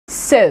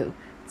So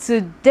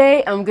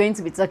today I'm going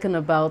to be talking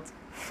about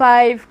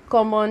 5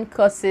 common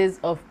causes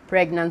of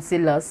pregnancy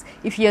loss.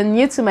 If you're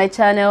new to my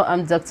channel,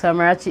 I'm Dr.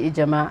 Amarachi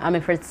Ijeoma. I'm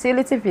a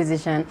fertility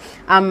physician,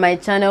 and my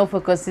channel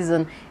focuses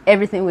on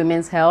everything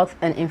women's health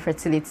and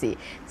infertility.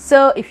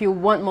 So if you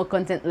want more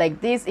content like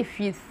this, if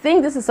you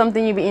think this is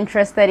something you'd be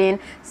interested in,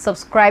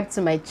 subscribe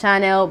to my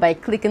channel by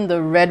clicking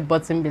the red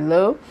button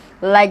below,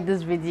 like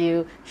this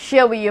video,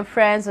 share with your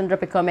friends, and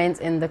drop a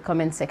comment in the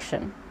comment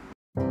section.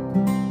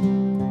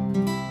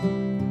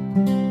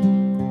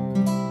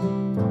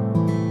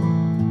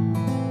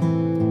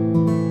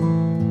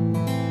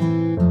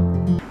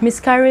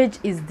 Miscarriage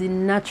is the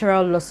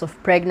natural loss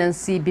of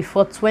pregnancy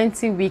before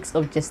 20 weeks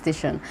of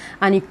gestation,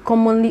 and it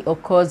commonly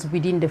occurs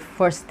within the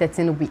first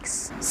 13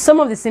 weeks.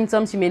 Some of the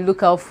symptoms you may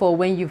look out for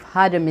when you've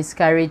had a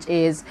miscarriage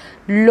is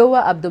lower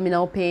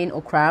abdominal pain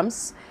or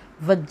cramps,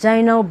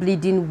 vaginal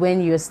bleeding when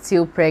you're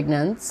still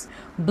pregnant,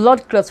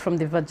 blood clots from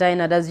the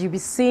vagina, that you'll be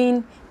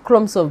seeing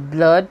clumps of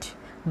blood,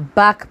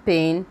 back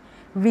pain,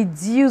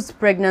 reduced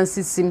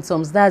pregnancy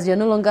symptoms, that's you're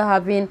no longer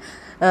having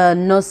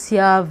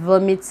nausea,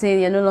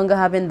 vomiting, you're no longer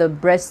having the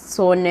breast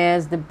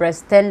soreness, the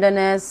breast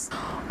tenderness,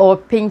 or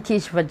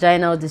pinkish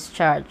vaginal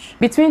discharge.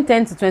 Between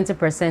 10 to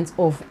 20%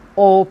 of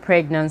all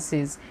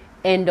pregnancies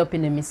end up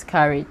in a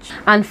miscarriage,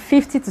 and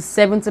 50 to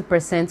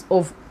 70%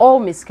 of all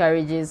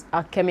miscarriages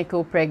are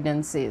chemical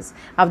pregnancies.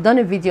 I've done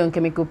a video on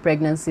chemical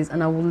pregnancies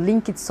and I will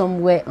link it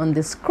somewhere on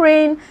the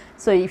screen,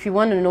 so if you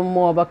want to know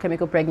more about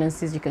chemical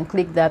pregnancies, you can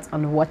click that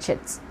and watch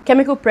it.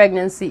 Chemical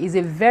pregnancy is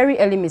a very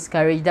early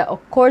miscarriage that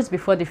occurs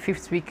before the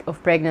 5th week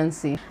of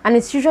pregnancy, and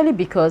it's usually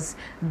because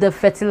the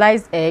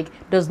fertilized egg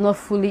does not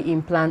fully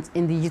implant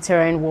in the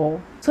uterine wall.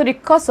 So the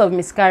cause of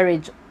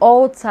miscarriage,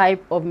 all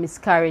type of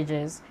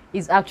miscarriages,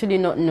 is actually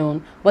not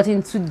known, but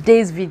in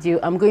today's video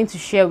I'm going to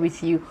share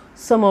with you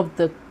some of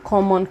the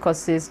common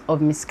causes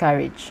of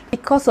miscarriage. The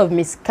cause of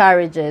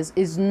miscarriages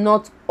is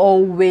not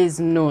always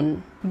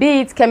known,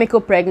 be it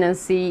chemical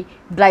pregnancy,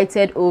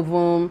 blighted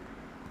ovum,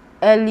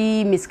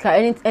 early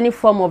miscarriage, any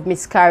form of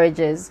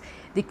miscarriages.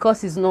 The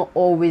cause is not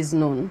always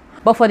known,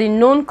 but for the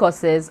known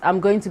causes, I'm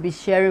going to be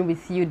sharing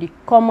with you the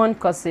common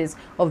causes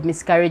of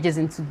miscarriages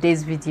in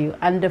today's video.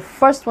 And the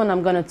first one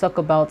I'm going to talk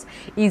about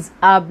is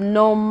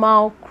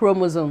abnormal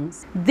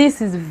chromosomes.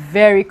 This is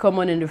very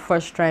common in the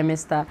first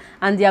trimester,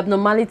 and the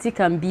abnormality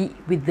can be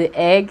with the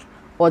egg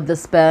or the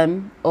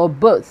sperm or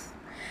both.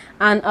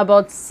 And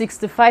about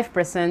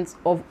 65%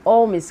 of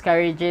all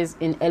miscarriages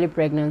in early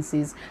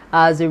pregnancies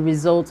are as a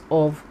result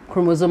of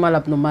chromosomal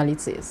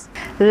abnormalities.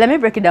 Let me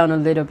break it down a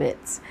little bit.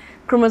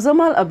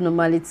 Chromosomal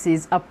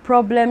abnormalities are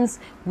problems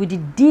with the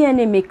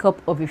DNA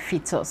makeup of a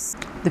fetus.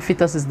 The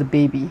fetus is the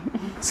baby.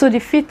 So the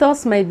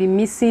fetus might be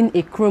missing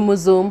a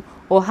chromosome,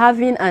 or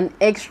having an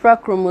extra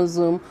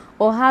chromosome,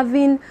 or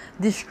having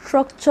the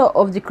structure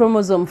of the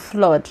chromosome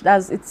flawed.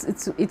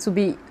 It will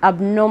be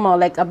abnormal,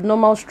 like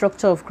abnormal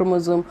structure of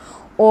chromosome,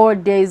 or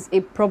there's a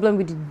problem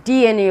with the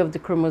DNA of the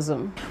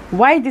chromosome.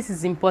 Why this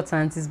is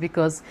important is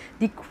because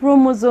the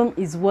chromosome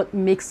is what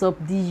makes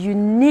up the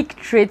unique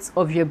traits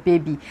of your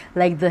baby,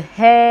 like the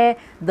hair,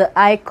 the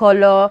eye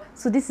color.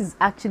 So this is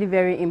actually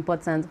very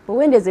important. But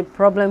when there's a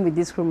problem with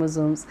these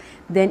chromosomes,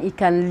 then it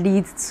can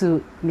lead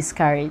to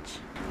miscarriage,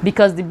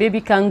 because the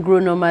baby can't grow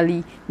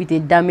normally with a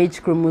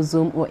damaged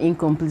chromosome or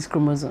incomplete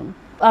chromosome.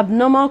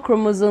 Abnormal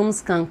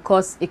chromosomes can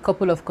cause a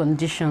couple of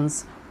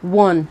conditions.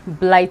 1,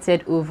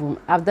 blighted ovum.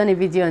 I've done a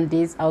video on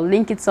this. I'll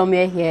link it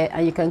somewhere here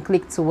and you can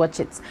click to watch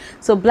it.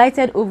 So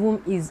blighted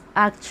ovum is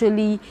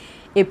actually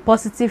a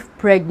positive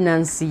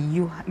pregnancy.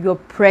 You're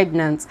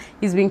pregnant.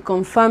 It's been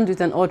confirmed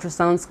with an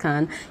ultrasound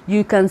scan.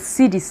 You can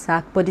see the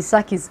sac, but the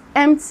sac is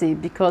empty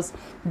because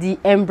the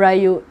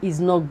embryo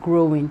is not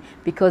growing,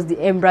 because the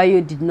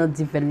embryo did not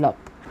develop.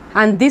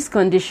 And this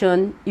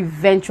condition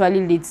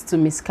eventually leads to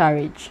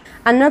miscarriage.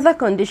 Another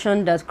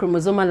condition that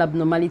chromosomal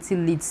abnormality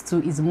leads to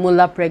is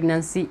molar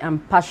pregnancy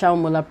and partial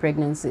molar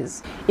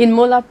pregnancies. In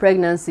molar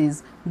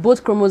pregnancies,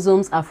 both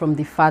chromosomes are from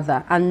the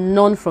father and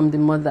none from the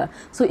mother.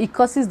 So it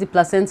causes the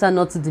placenta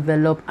not to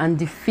develop, and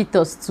the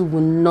fetus too will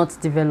not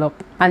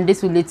develop. And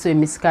this will lead to a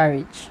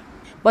miscarriage.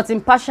 But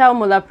in partial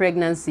molar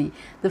pregnancy,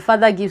 the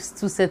father gives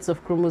 2 sets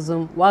of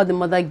chromosome while the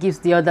mother gives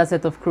the other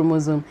set of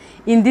chromosome.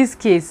 In this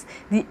case,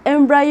 the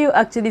embryo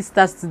actually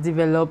starts to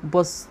develop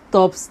but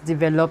stops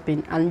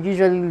developing, and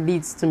usually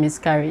leads to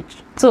miscarriage.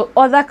 So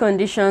other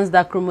conditions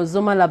that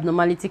chromosomal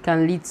abnormality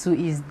can lead to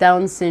is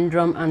Down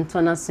syndrome and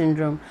Turner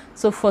syndrome.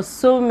 So for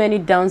so many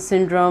Down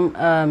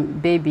syndrome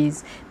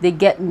babies, they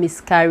get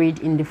miscarried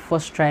in the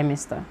first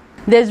trimester.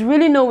 There's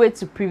really no way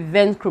to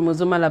prevent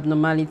chromosomal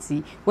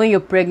abnormality when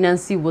your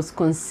pregnancy was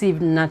conceived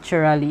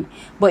naturally.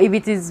 But if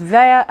it is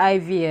via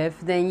IVF,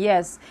 then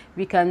yes,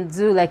 we can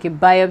do like a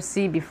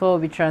biopsy before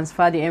we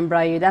transfer the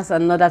embryo. That's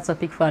another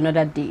topic for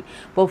another day.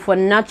 But for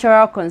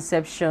natural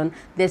conception,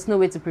 there's no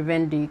way to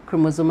prevent the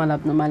chromosomal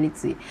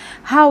abnormality.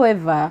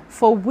 However,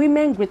 for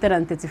women greater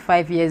than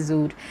 35 years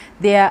old,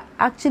 they are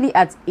actually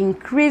at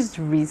increased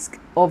risk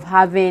of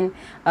having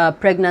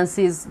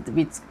pregnancies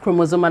with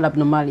chromosomal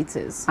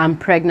abnormalities and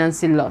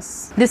pregnancy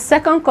loss. The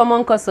second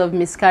common cause of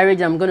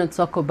miscarriage I'm going to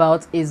talk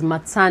about is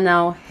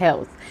maternal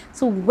health.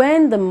 So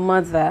when the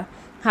mother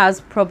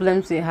has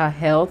problems with her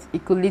health,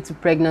 it could lead to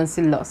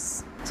pregnancy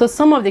loss. So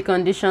some of the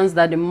conditions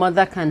that the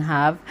mother can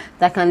have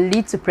that can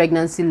lead to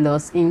pregnancy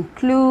loss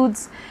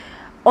includes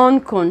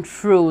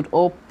uncontrolled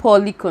or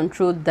poorly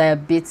controlled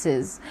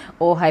diabetes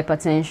or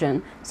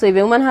hypertension. So if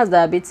a woman has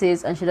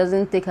diabetes and she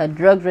doesn't take her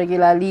drugs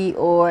regularly,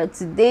 or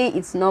today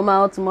it's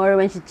normal, tomorrow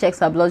when she checks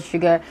her blood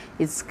sugar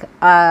it's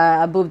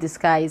above the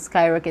sky, it's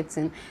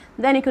skyrocketing,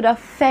 then it could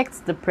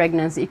affect the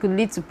pregnancy. It could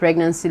lead to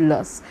pregnancy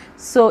loss.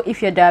 So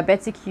if you're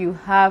diabetic, you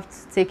have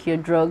to take your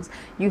drugs.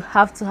 You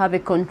have to have a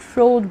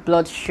controlled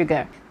blood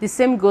sugar. The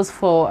same goes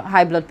for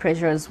high blood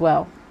pressure as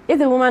well. If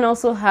the woman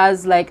also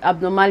has like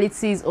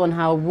abnormalities on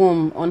her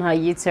womb, on her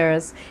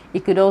uterus,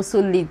 it could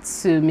also lead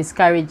to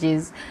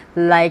miscarriages,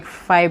 like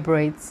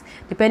fibroids.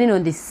 Depending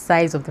on the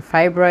size of the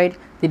fibroid,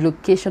 the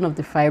location of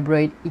the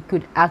fibroid, it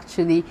could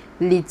actually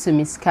lead to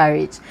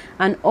miscarriage.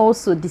 And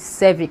also the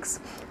cervix.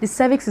 The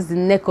cervix is the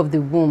neck of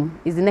the womb,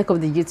 is the neck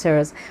of the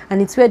uterus,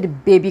 and it's where the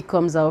baby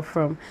comes out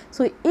from.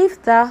 So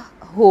if that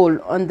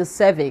hole on the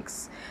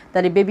cervix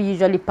that the baby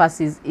usually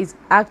passes is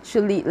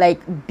actually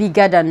like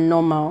bigger than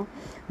normal,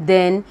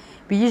 then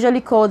we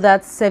usually call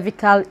that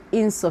cervical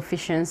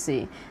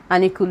insufficiency,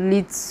 and it could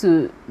lead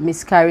to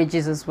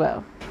miscarriages as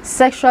well.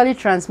 Sexually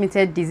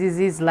transmitted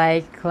diseases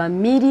like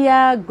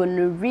chlamydia,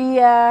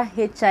 gonorrhea,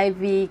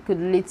 HIV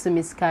could lead to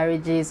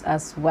miscarriages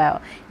as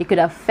well. It could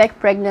affect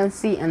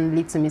pregnancy and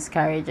lead to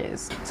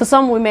miscarriages. So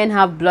some women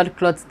have blood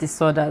clot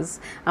disorders,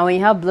 and when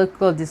you have blood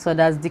clot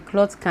disorders, the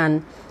clot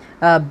can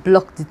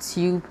block the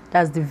tube,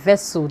 that's the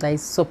vessel that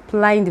is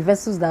supplying, the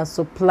vessels that are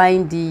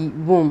supplying the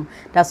womb,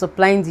 that are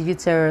supplying the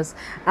uterus,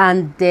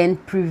 and then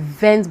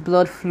prevent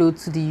blood flow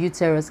to the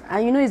uterus.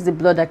 And you know, it's the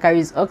blood that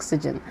carries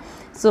oxygen,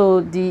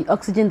 so the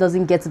oxygen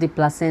doesn't get to the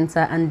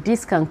placenta, and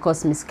this can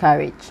cause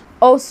miscarriage.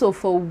 Also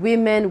for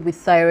women with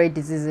thyroid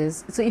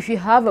diseases, so if you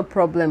have a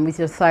problem with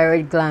your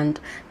thyroid gland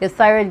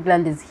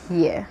is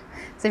here.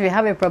 So if you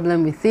have a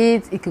problem with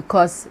it, it could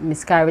cause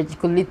miscarriage. It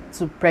could lead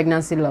to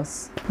pregnancy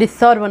loss. The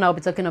third one I'll be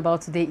talking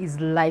about today is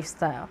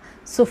lifestyle.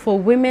 So for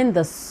women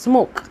that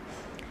smoke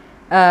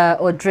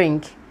or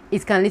drink,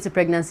 it can lead to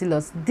pregnancy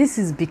loss. This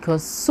is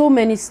because so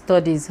many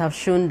studies have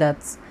shown that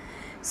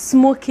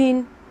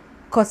smoking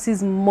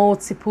causes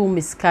multiple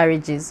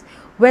miscarriages.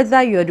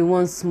 Whether you're the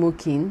one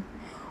smoking,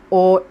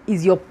 or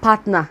is your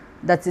partner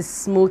that is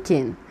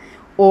smoking,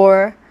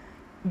 or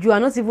you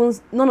are not even,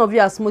 none of you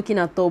are smoking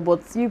at all,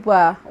 but people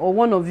are, or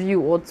one of you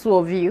or two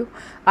of you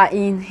are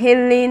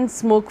inhaling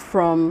smoke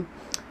from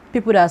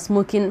people that are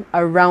smoking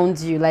around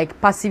you, like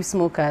passive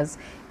smokers,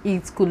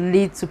 it could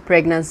lead to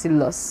pregnancy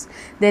loss.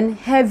 Then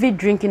heavy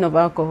drinking of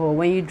alcohol.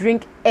 When you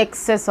drink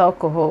excess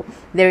alcohol,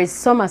 there is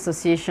some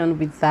association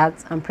with that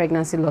and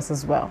pregnancy loss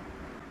as well.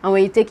 And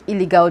when you take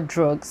illegal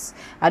drugs,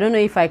 I don't know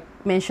if I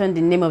mentioned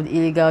the name of the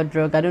illegal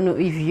drug. I don't know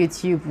if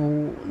YouTube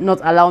will not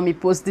allow me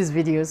post this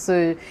video.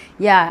 So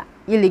yeah,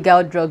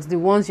 illegal drugs, the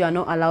ones you are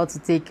not allowed to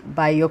take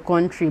by your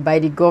country, by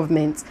the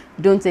government,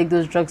 don't take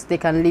those drugs. They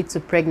can lead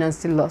to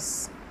pregnancy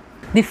loss.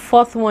 The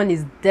fourth one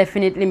is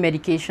definitely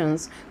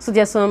medications. So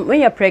there's some, when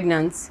you're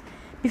pregnant,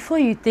 before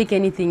you take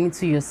anything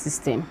into your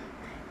system,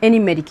 any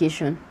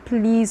medication,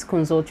 please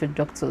consult your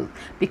doctor,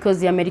 because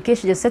there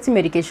are certain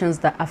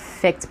medications that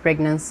affect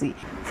pregnancy.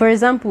 For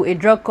example, a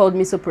drug called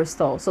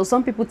misoprostol. So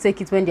some people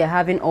take it when they're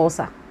having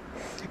ulcer.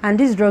 And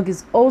this drug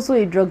is also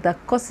a drug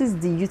that causes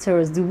the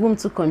uterus, the womb,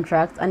 to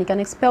contract, and it can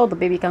expel the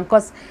baby, it can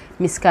cause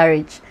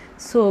miscarriage.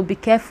 So be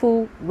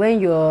careful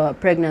when you're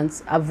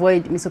pregnant.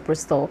 Avoid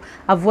misoprostol,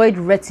 avoid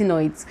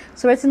retinoids.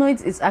 So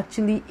retinoids is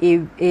actually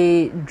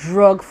a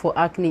drug for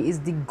acne. It's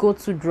the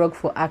go-to drug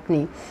for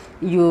acne.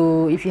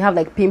 If you have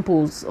like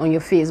pimples on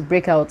your face,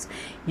 breakouts,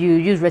 you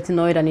use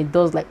retinoid and it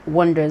does like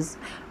wonders.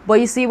 But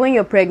you see, when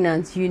you're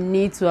pregnant, you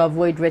need to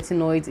avoid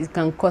retinoids. It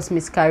can cause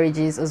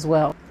miscarriages as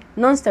well.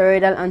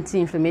 Non-steroidal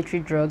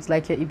anti-inflammatory drugs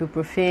like your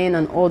ibuprofen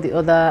and all the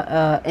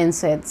other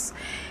NSAIDs,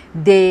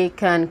 they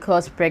can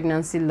cause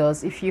pregnancy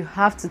loss. If you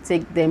have to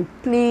take them,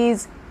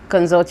 please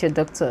consult your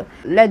doctor.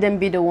 Let them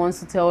be the ones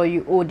to tell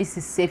you, oh, this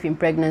is safe in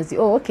pregnancy.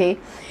 Oh, okay,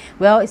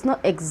 well, it's not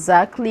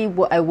exactly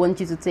what I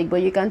want you to take,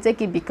 but you can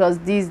take it because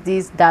this,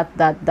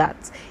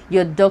 that.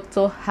 Your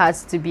doctor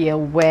has to be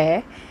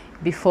aware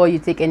before you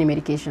take any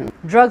medication.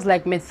 Drugs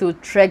like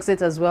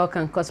methotrexate as well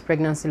can cause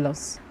pregnancy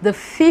loss. The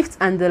fifth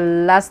and the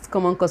last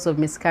common cause of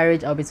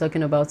miscarriage I'll be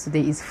talking about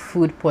today is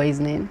food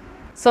poisoning.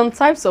 Some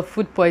types of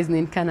food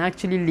poisoning can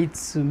actually lead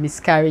to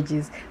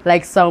miscarriages,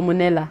 like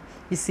salmonella.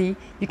 You see,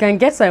 you can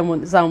get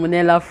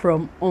salmonella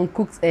from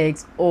uncooked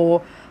eggs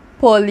or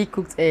poorly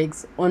cooked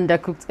eggs,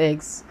 undercooked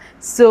eggs.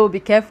 So be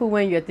careful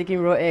when you're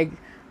taking raw egg.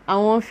 I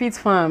won't feed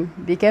farm.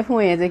 Be careful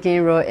when you're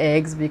taking raw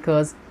eggs,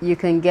 because you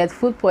can get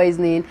food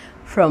poisoning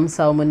from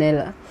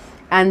salmonella.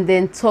 And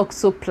then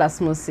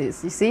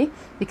toxoplasmosis. You see,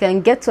 you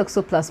can get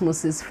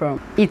toxoplasmosis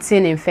from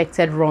eating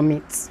infected raw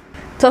meat.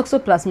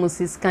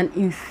 Toxoplasmosis can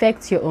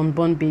infect your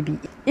unborn baby.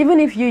 Even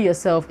if you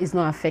yourself is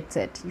not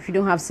affected, if you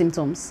don't have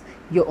symptoms,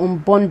 your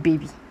unborn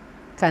baby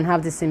can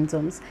have the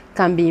symptoms,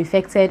 can be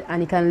infected,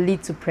 and it can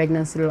lead to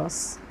pregnancy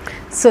loss.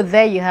 So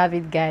there you have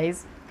it,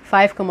 guys.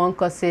 5 common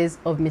causes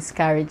of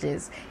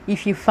miscarriages.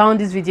 If you found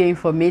this video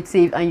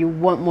informative and you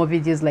want more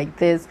videos like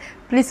this,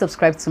 please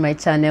subscribe to my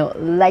channel,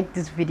 like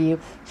this video,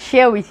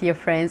 share with your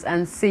friends,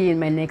 and see you in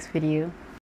my next video.